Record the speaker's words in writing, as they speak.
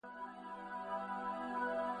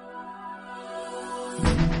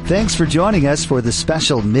Thanks for joining us for the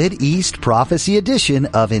special Mid-East Prophecy edition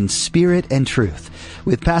of In Spirit and Truth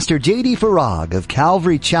with Pastor J.D. Farag of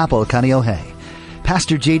Calvary Chapel, Kaneohe.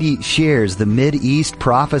 Pastor J.D. shares the Mid-East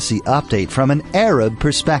Prophecy update from an Arab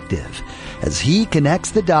perspective as he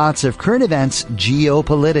connects the dots of current events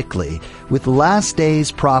geopolitically with last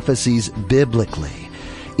days prophecies biblically.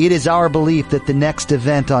 It is our belief that the next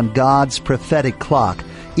event on God's prophetic clock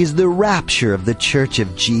is the rapture of the Church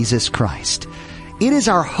of Jesus Christ. It is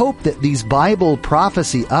our hope that these Bible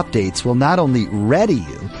prophecy updates will not only ready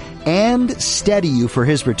you and steady you for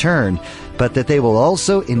His return, but that they will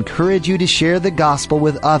also encourage you to share the gospel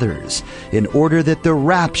with others in order that the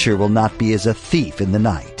rapture will not be as a thief in the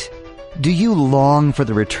night. Do you long for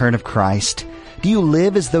the return of Christ? Do you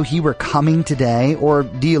live as though He were coming today, or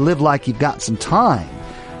do you live like you've got some time?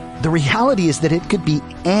 The reality is that it could be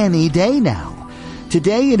any day now.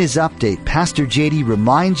 Today in his update, Pastor J.D.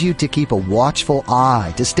 reminds you to keep a watchful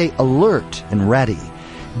eye, to stay alert and ready.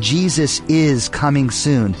 Jesus is coming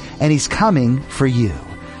soon, and He's coming for you.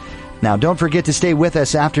 Now, don't forget to stay with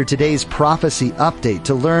us after today's prophecy update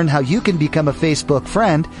to learn how you can become a Facebook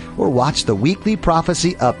friend or watch the weekly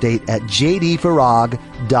prophecy update at jdfarag.org.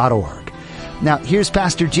 Now, here's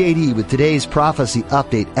Pastor J.D. with today's prophecy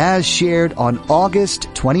update as shared on August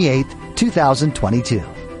 28th, 2022.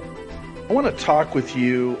 I want to talk with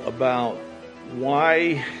you about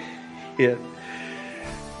why it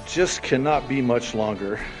just cannot be much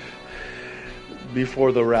longer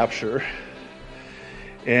before the rapture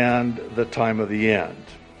and the time of the end,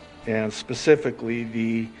 and specifically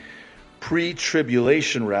the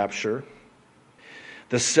pre-tribulation rapture,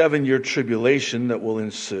 the 7-year tribulation that will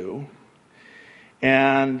ensue,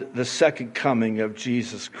 and the second coming of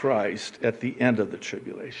Jesus Christ at the end of the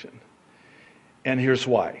tribulation. And here's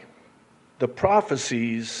why. The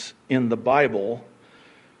prophecies in the Bible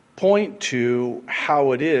point to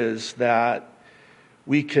how it is that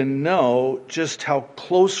we can know just how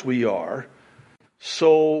close we are,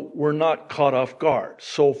 so we're not caught off guard.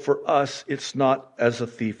 So for us, it's not as a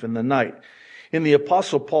thief in the night. In the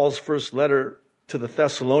Apostle Paul's first letter to the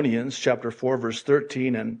Thessalonians, chapter 4, verse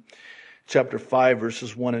 13, and chapter 5,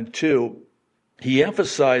 verses 1 and 2, he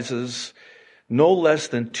emphasizes no less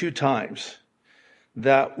than 2 times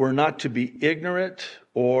that we're not to be ignorant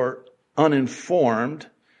or uninformed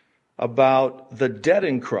about the dead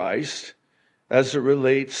in Christ as it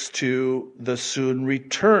relates to the soon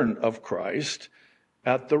return of Christ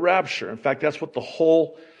at the rapture. In fact, that's what the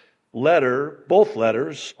whole letter, both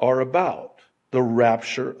letters, are about, the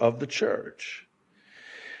rapture of the church.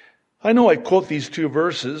 I know I quote these 2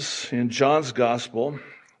 verses in John's Gospel,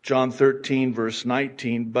 John 13, verse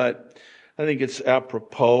 19, but I think it's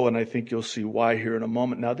apropos, and I think you'll see why here in a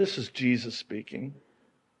moment. Now, this is Jesus speaking.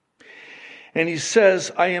 And He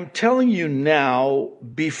says, I am telling you now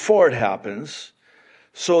before it happens,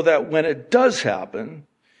 so that when it does happen,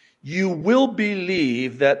 you will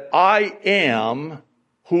believe that I am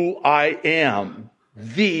who I am,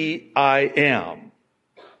 the I am.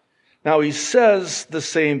 Now, He says the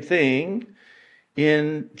same thing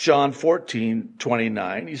in John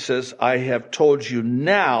 14:29. He says, I have told you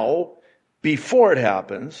now before it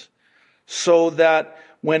happens, so that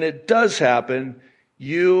when it does happen,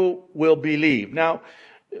 you will believe. Now,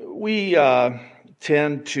 we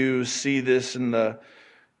tend to see this in the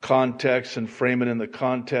context and frame it in the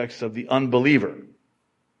context of the unbeliever,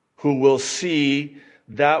 who will see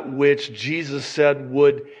that which Jesus said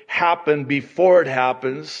would happen before it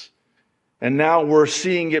happens, and now we're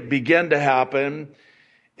seeing it begin to happen,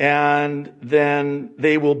 and then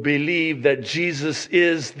they will believe that Jesus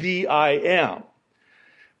is the I am.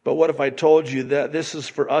 But what if I told you that this is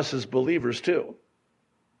for us as believers too?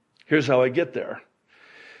 Here's how I get there.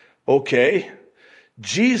 Okay,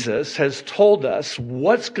 Jesus has told us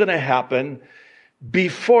what's going to happen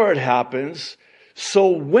before it happens, so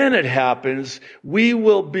when it happens, we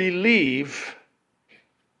will believe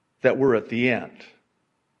that we're at the end.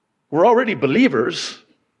 We're already believers.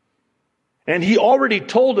 And He already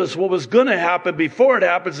told us what was going to happen before it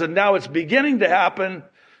happens, and now it's beginning to happen.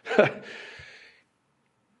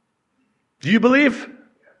 Do you believe?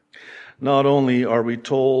 Not only are we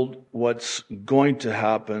told what's going to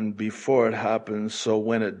happen before it happens, so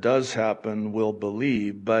when it does happen, we'll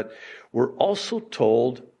believe, but we're also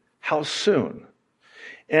told how soon.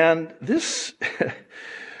 And this,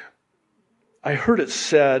 I heard it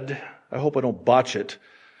said, I hope I don't botch it,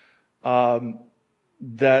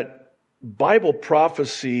 that Bible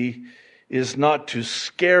prophecy is not to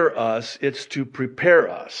scare us, it's to prepare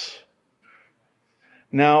us.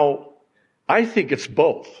 Now, I think it's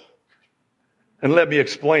both. And let me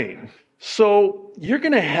explain. So, you're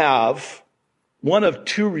going to have one of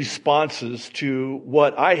two responses to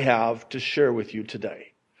what I have to share with you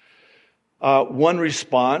today. One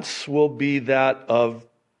response will be that of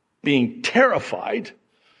being terrified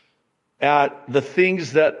at the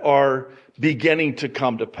things that are beginning to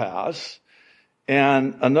come to pass.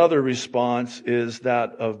 And another response is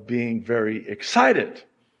that of being very excited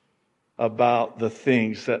about the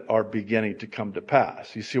things that are beginning to come to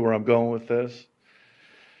pass. You see where I'm going with this?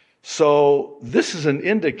 So this is an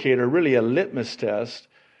indicator, really a litmus test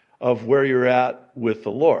of where you're at with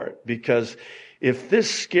the Lord. Because if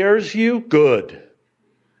this scares you, good.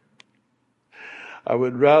 I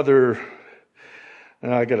would rather,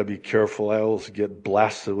 and I got to be careful, I always get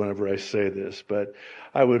blasted whenever I say this, but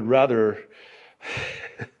I would rather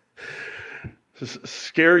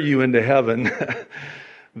scare you into heaven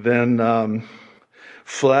than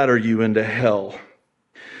flatter you into hell.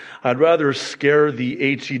 I'd rather scare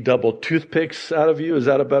the HE double toothpicks out of you. Is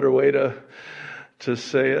that a better way to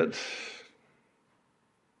say it?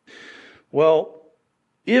 Well,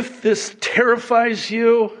 if this terrifies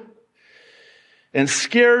you and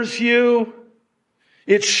scares you,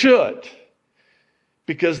 it should.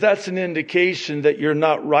 Because that's an indication that you're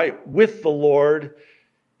not right with the Lord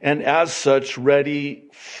and as such ready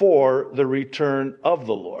for the return of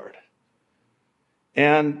the Lord.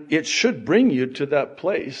 And it should bring you to that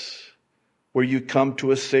place where you come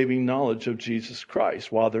to a saving knowledge of Jesus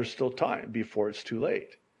Christ while there's still time before it's too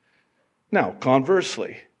late. Now,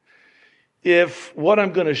 conversely, if what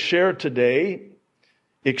I'm going to share today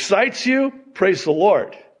excites you, praise the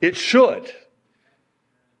Lord. It should.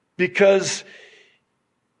 Because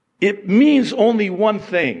it means only one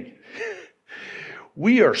thing.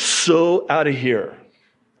 We are so out of here.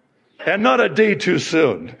 And not a day too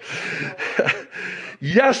soon.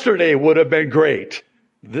 Yesterday would have been great.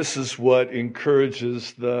 This is what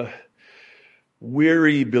encourages the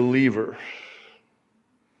weary believer.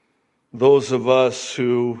 Those of us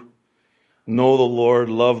who know the Lord,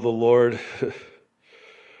 love the Lord,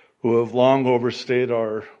 who have long overstayed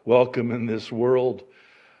our welcome in this world,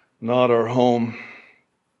 not our home.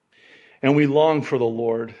 And we long for the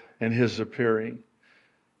Lord and His appearing.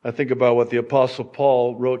 I think about what the Apostle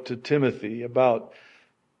Paul wrote to Timothy about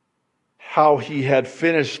how he had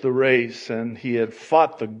finished the race and he had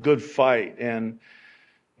fought the good fight. And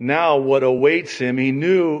now what awaits him, he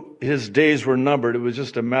knew his days were numbered. It was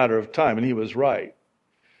just a matter of time, and he was right.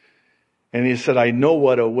 And he said, I know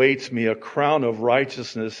what awaits me, a crown of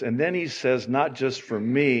righteousness. And then he says, not just for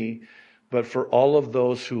me, but for all of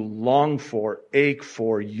those who long for, ache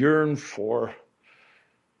for, yearn for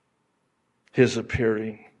His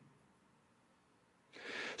appearing.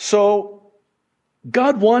 So,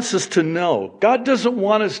 God wants us to know. God doesn't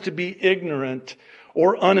want us to be ignorant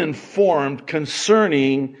or uninformed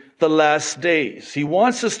concerning the last days. He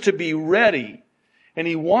wants us to be ready, and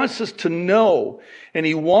He wants us to know, and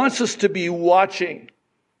He wants us to be watching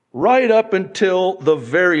right up until the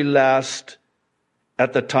very last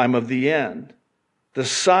at the time of the end. The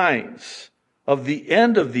signs of the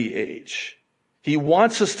end of the age. He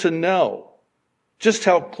wants us to know just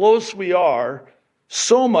how close we are,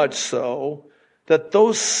 so much so that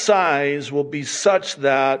those signs will be such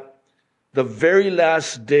that the very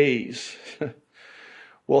last days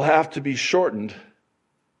will have to be shortened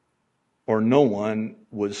or no one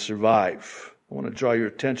would survive. I want to draw your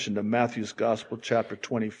attention to Matthew's Gospel, chapter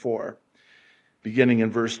 24, beginning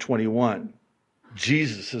in verse 21.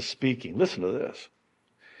 Jesus is speaking. Listen to this.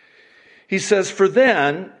 He says, for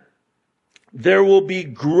then there will be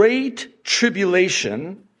great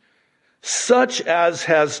tribulation, such as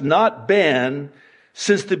has not been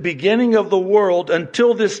since the beginning of the world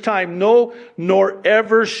until this time, no, nor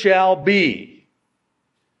ever shall be.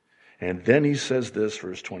 And then he says this,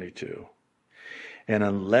 verse 22. And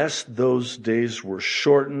unless those days were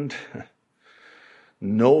shortened,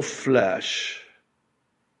 no flesh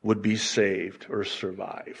would be saved or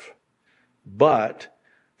survive. But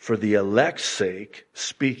for the elect's sake,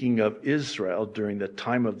 speaking of Israel during the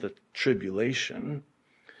time of the tribulation,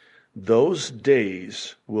 those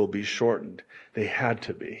days will be shortened. They had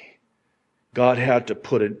to be. God had to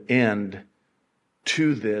put an end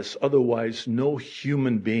to this. Otherwise, no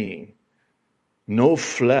human being, no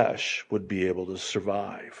flesh would be able to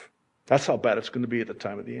survive. That's how bad it's going to be at the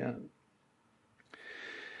time of the end.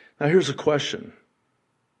 Now, here's a question.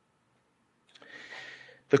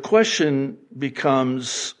 The question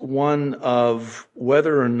becomes one of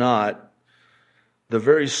whether or not the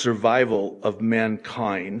very survival of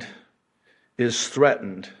mankind is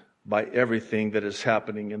threatened by everything that is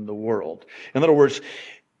happening in the world. In other words,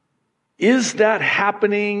 Is that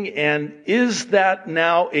happening, and is that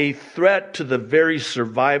now a threat to the very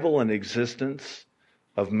survival and existence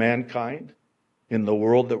of mankind in the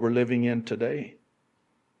world that we're living in today?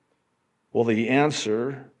 Well, the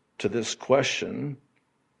answer to this question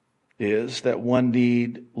is that one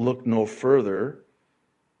need look no further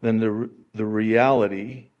than the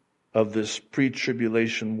reality of this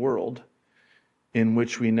pre-tribulation world in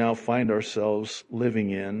which we now find ourselves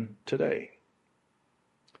living in today.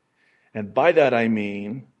 And by that I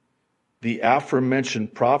mean the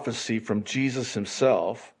aforementioned prophecy from Jesus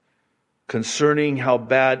himself concerning how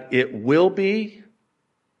bad it will be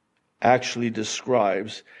actually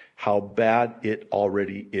describes how bad it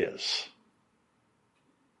already is.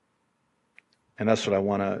 And that's what I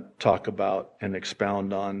want to talk about and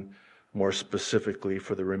expound on more specifically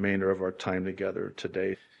for the remainder of our time together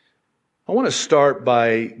today. I want to start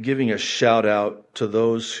by giving a shout out to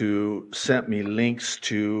those who sent me links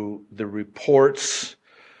to the reports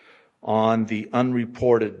on the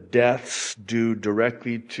unreported deaths due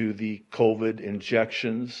directly to the COVID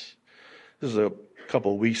injections. This is a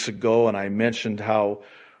couple of weeks ago, and I mentioned how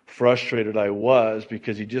frustrated I was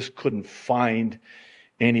because you just couldn't find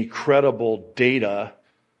any credible data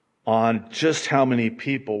on just how many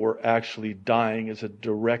people were actually dying as a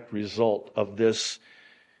direct result of this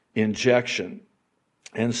injection.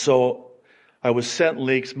 And so I was sent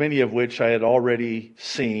links, many of which I had already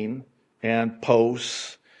seen, and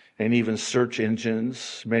posts, and even search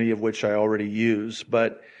engines, many of which I already use.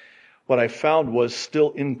 But what I found was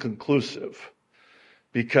still inconclusive,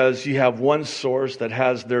 because you have one source that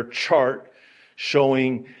has their chart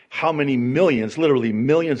showing how many millions, literally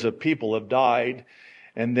millions of people have died,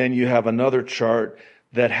 and then you have another chart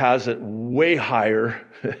that has it way higher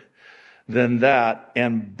than that,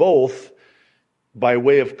 and both, by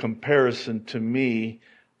way of comparison to me,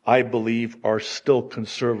 I believe are still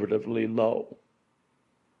conservatively low.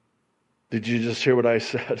 Did you just hear what I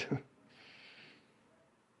said?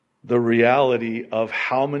 The reality of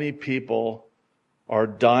how many people are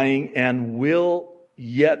dying and will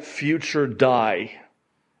yet future die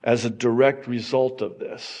as a direct result of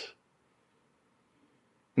this.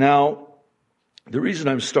 Now, the reason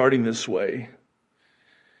I'm starting this way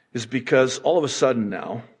is because all of a sudden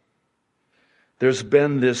now, there's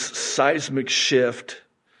been this seismic shift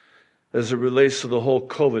as it relates to the whole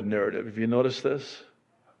COVID narrative. Have you noticed this?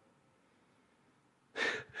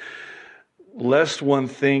 Lest one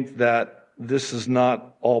think that this is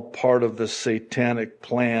not all part of the satanic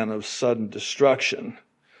plan of sudden destruction,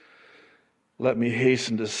 let me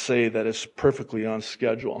hasten to say that it's perfectly on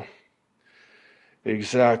schedule.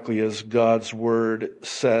 Exactly as God's word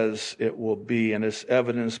says it will be, and is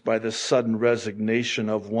evidenced by the sudden resignation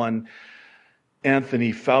of one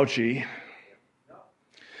Anthony Fauci,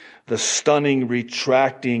 the stunning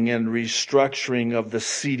retracting and restructuring of the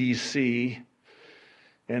CDC,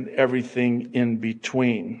 and everything in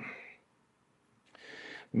between.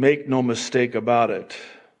 Make no mistake about it,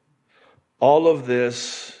 all of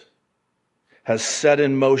this has set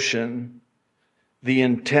in motion the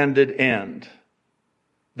intended end.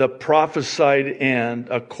 The prophesied end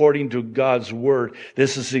according to God's word.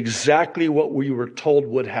 This is exactly what we were told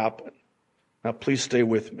would happen. Now please stay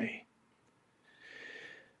with me.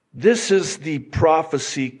 This is the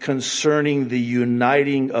prophecy concerning the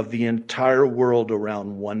uniting of the entire world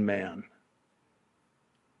around one man.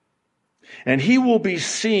 And he will be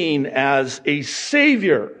seen as a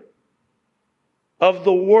savior of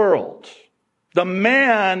the world. The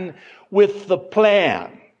man with the plan.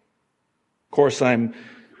 Of course, I'm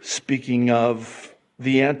speaking of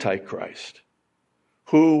the Antichrist,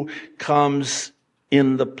 who comes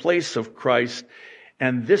in the place of Christ.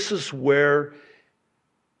 And this is where,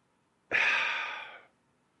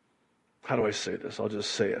 how do I say this? I'll just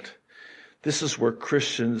say it. This is where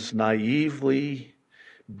Christians naively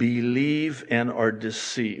believe and are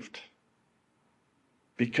deceived.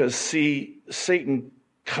 Because, see, Satan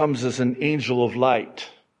comes as an angel of light.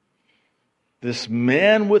 This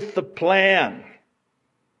man with the plan,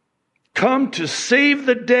 come to save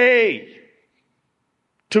the day,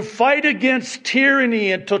 to fight against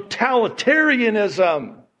tyranny and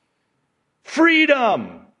totalitarianism,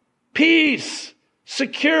 freedom, peace,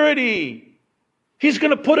 security. He's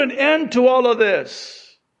going to put an end to all of this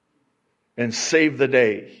and save the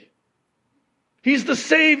day. He's the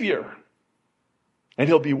Savior, and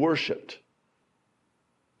he'll be worshiped.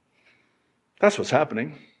 That's what's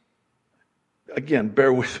happening. Again,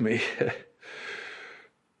 bear with me.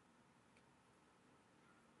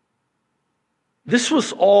 This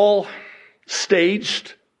was all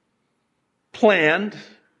staged, planned.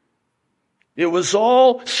 It was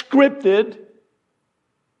all scripted.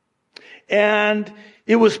 and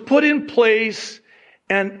it was put in place,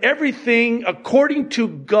 and everything according to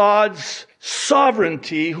God's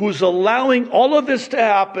sovereignty, who's allowing all of this to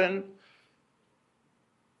happen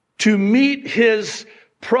to meet his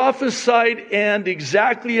prophesied end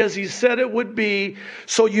exactly as he said it would be.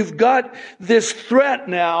 So you've got this threat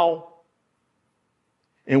now,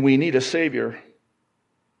 and we need a Savior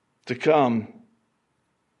to come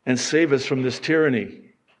and save us from this tyranny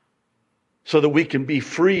so that we can be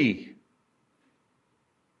free.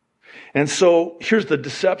 And so here's the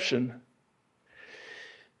deception.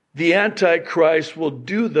 The Antichrist will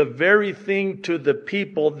do the very thing to the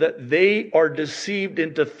people that they are deceived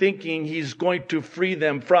into thinking he's going to free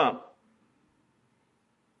them from.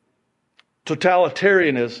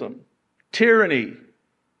 Totalitarianism, tyranny,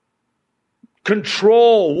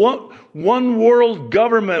 control, one world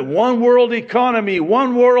government, one world economy,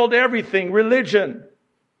 one world everything, religion.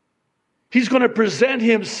 He's going to present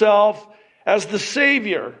himself as the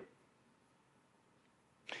Savior.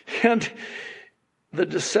 And the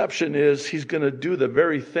deception is he's going to do the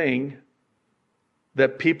very thing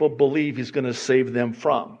that people believe he's going to save them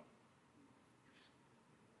from.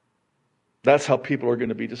 That's how people are going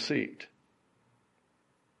to be deceived.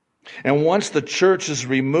 And once the church is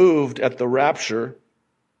removed at the rapture,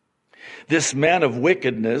 this man of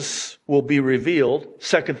wickedness will be revealed,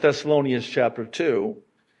 2 Thessalonians chapter 2.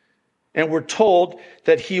 And we're told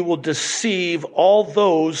that he will deceive all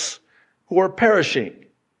those who are perishing.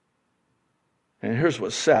 And here's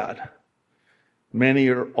what's sad. Many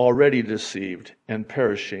are already deceived and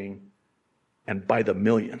perishing, and by the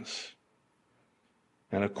millions.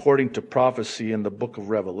 And according to prophecy in the book of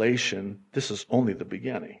Revelation, this is only the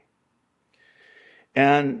beginning.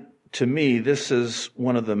 And to me, this is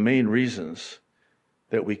one of the main reasons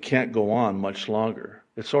that we can't go on much longer.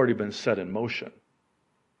 It's already been set in motion.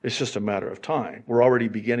 It's just a matter of time. We're already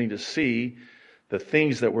beginning to see the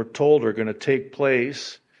things that we're told are going to take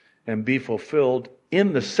place and be fulfilled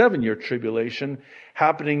in the 7-year tribulation,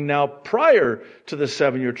 happening now prior to the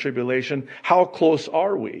 7-year tribulation. How close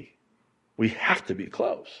are we? We have to be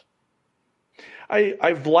close.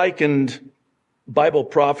 I've likened Bible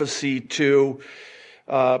prophecy to,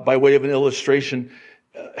 by way of an illustration,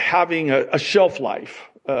 having a shelf life,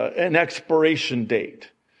 an expiration date.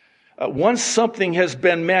 Once something has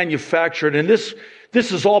been manufactured, and this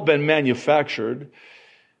has all been manufactured,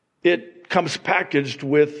 it comes packaged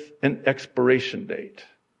with an expiration date.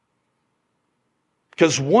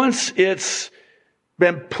 Because once it's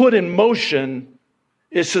been put in motion,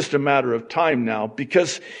 it's just a matter of time now.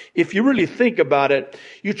 Because if you really think about it,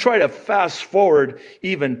 you try to fast forward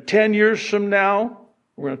even 10 years from now,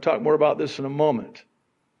 we're going to talk more about this in a moment,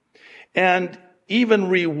 and even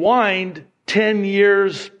rewind 10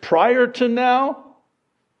 years prior to now,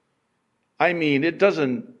 I mean, it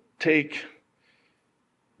doesn't take,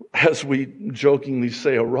 as we jokingly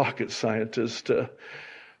say, a rocket scientist to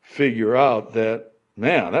figure out that,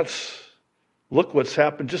 man, look what's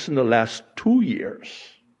happened just in the last 2 years.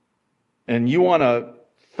 And you want to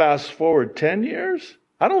fast forward 10 years?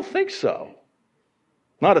 I don't think so.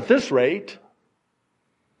 Not at this rate.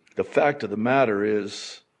 The fact of the matter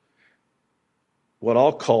is, what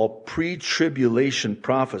I'll call pre-tribulation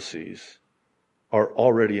prophecies are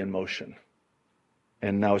already in motion.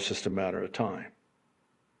 And now it's just a matter of time.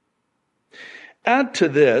 Add to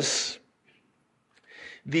this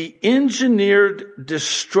the engineered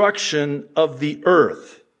destruction of the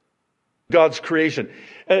earth, God's creation.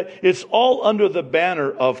 It's all under the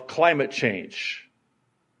banner of climate change.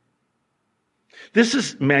 This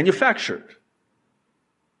is manufactured.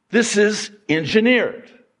 This is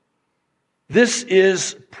engineered. This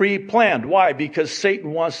is pre-planned. Why? Because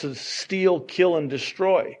Satan wants to steal, kill, and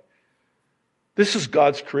destroy. This is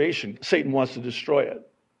God's creation. Satan wants to destroy it.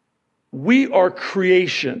 We are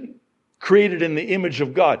creation, created in the image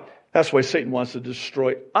of God. That's why Satan wants to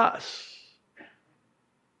destroy us.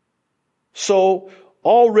 So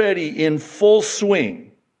already in full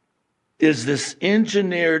swing is this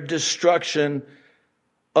engineered destruction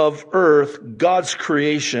of earth, God's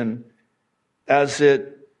creation, as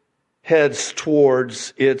it heads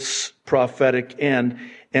towards its prophetic end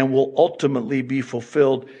and will ultimately be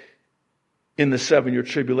fulfilled in the 7-year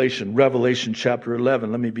tribulation. Revelation chapter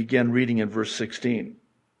 11. Let me begin reading in verse 16.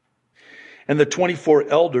 And the 24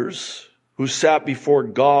 elders who sat before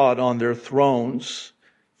God on their thrones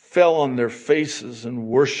fell on their faces and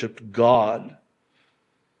worshiped God,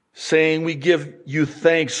 saying, "We give you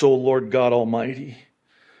thanks, O Lord God Almighty,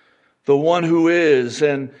 the one who is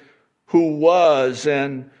and who was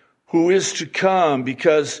and who is to come,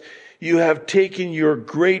 because you have taken your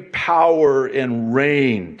great power and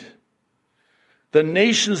reigned. The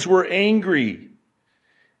nations were angry,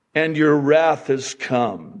 and your wrath has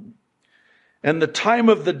come. And the time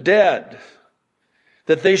of the dead,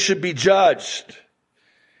 that they should be judged,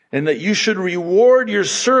 and that you should reward your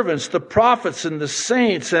servants, the prophets and the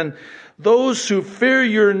saints, and those who fear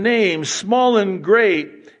your name, small and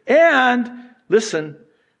great, and, listen,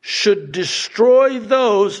 should destroy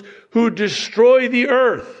those who destroy the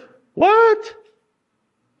earth. What?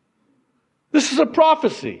 This is a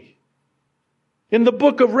prophecy in the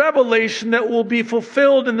book of Revelation that will be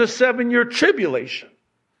fulfilled in the 7-year tribulation.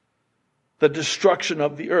 The destruction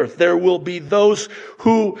of the earth. There will be those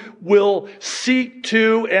who will seek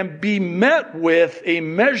to and be met with a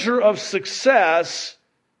measure of success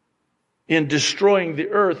in destroying the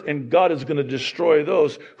earth, and God is going to destroy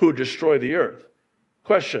those who destroy the earth.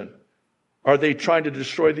 Question: are they trying to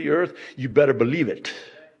destroy the earth? You better believe it.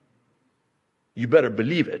 You better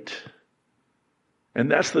believe it. And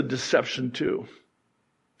that's the deception too.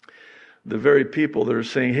 The very people that are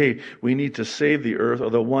saying, hey, we need to save the earth,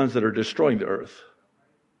 are the ones that are destroying the earth.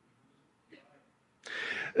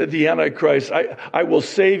 The Antichrist, I will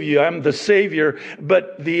save you. I'm the Savior.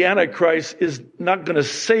 But the Antichrist is not going to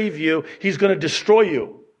save you. He's going to destroy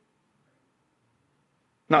you.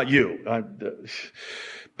 Not you.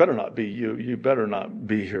 Better not be you. You better not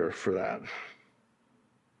be here for that.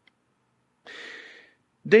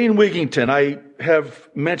 Dane Wigington, I have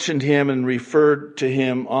mentioned him and referred to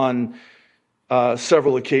him on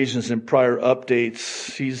several occasions in prior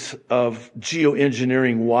updates. He's of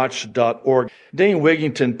geoengineeringwatch.org. Dane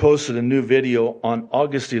Wigington posted a new video on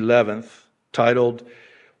August 11th titled,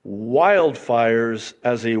 "Wildfires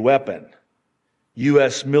as a Weapon,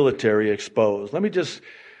 U.S. Military Exposed." Let me just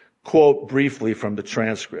quote briefly from the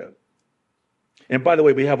transcript. And by the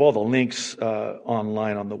way, we have all the links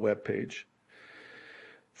online on the webpage.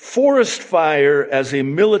 "Forest fire as a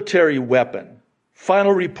military weapon.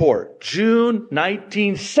 Final report, June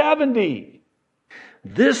 1970.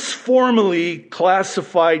 This formally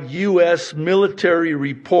classified U.S. military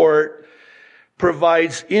report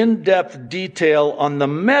provides in-depth detail on the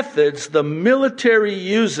methods the military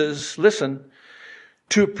uses, listen,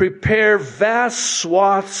 to prepare vast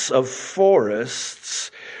swaths of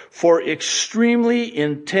forests for extremely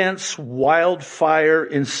intense wildfire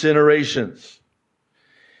incinerations.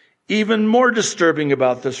 Even more disturbing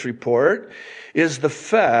about this report is the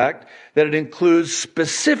fact that it includes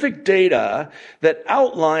specific data that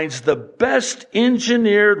outlines the best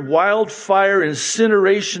engineered wildfire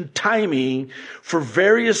incineration timing for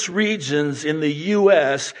various regions in the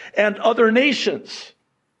U.S. and other nations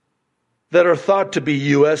that are thought to be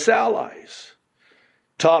U.S. allies.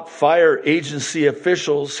 Top fire agency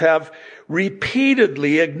officials have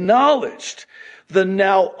repeatedly acknowledged the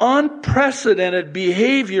now unprecedented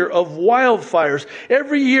behavior of wildfires.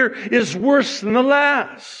 Every year is worse than the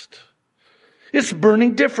last. It's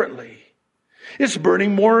burning differently. It's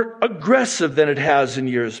burning more aggressive than it has in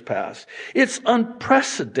years past. It's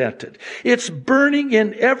unprecedented. It's burning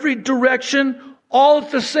in every direction all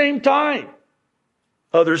at the same time.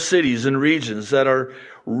 Other cities and regions that are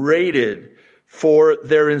rated for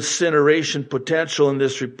their incineration potential in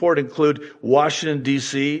this report include Washington,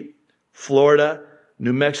 D.C., Florida,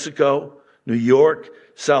 New Mexico, New York,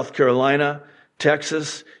 South Carolina,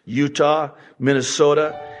 Texas, Utah,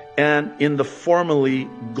 Minnesota, and in the formerly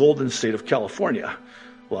golden state of California,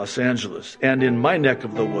 Los Angeles, and in my neck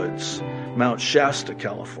of the woods, Mount Shasta,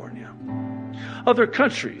 California. Other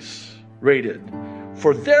countries rated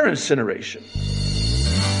for their incineration.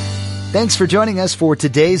 Thanks for joining us for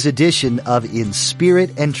today's edition of In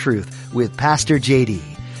Spirit and Truth with Pastor JD.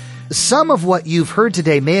 Some of what you've heard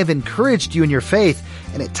today may have encouraged you in your faith,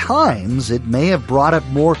 and at times it may have brought up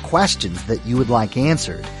more questions that you would like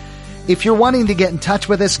answered. If you're wanting to get in touch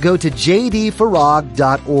with us, go to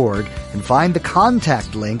jdfarag.org and find the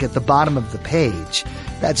contact link at the bottom of the page.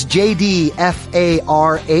 That's jdfarag.org.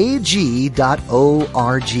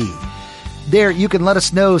 There you can let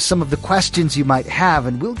us know some of the questions you might have,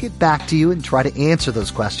 and we'll get back to you and try to answer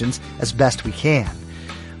those questions as best we can.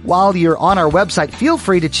 While you're on our website, feel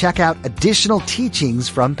free to check out additional teachings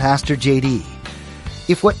from Pastor JD.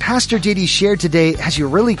 If what Pastor JD shared today has you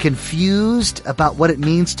really confused about what it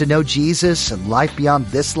means to know Jesus and life beyond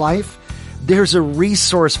this life, there's a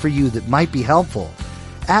resource for you that might be helpful.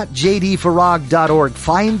 At jdfarag.org,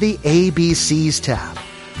 find the ABCs tab.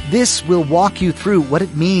 This will walk you through what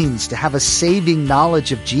it means to have a saving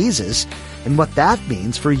knowledge of Jesus and what that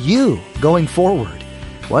means for you going forward.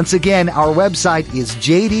 Once again, our website is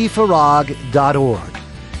jdfarag.org.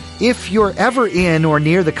 If you're ever in or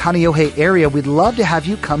near the Kaneohe area, we'd love to have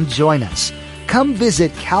you come join us. come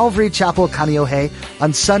visit Calvary Chapel, Kaneohe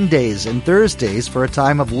on Sundays and Thursdays for a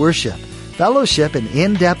time of worship, fellowship, and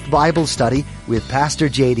in-depth Bible study with Pastor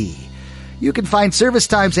J.D. You can find service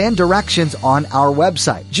times and directions on our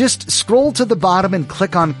website. Just scroll to the bottom and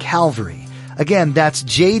click on Calvary. Again, that's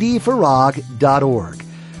jdfarag.org.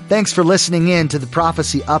 Thanks for listening in to the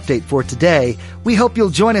Prophecy Update for today. We hope you'll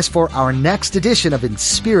join us for our next edition of In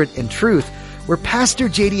Spirit and Truth, where Pastor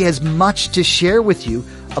J.D. has much to share with you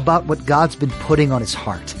about what God's been putting on his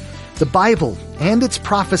heart. The Bible and its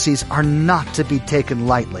prophecies are not to be taken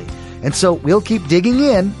lightly, and so we'll keep digging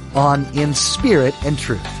in on In Spirit and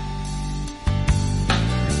Truth.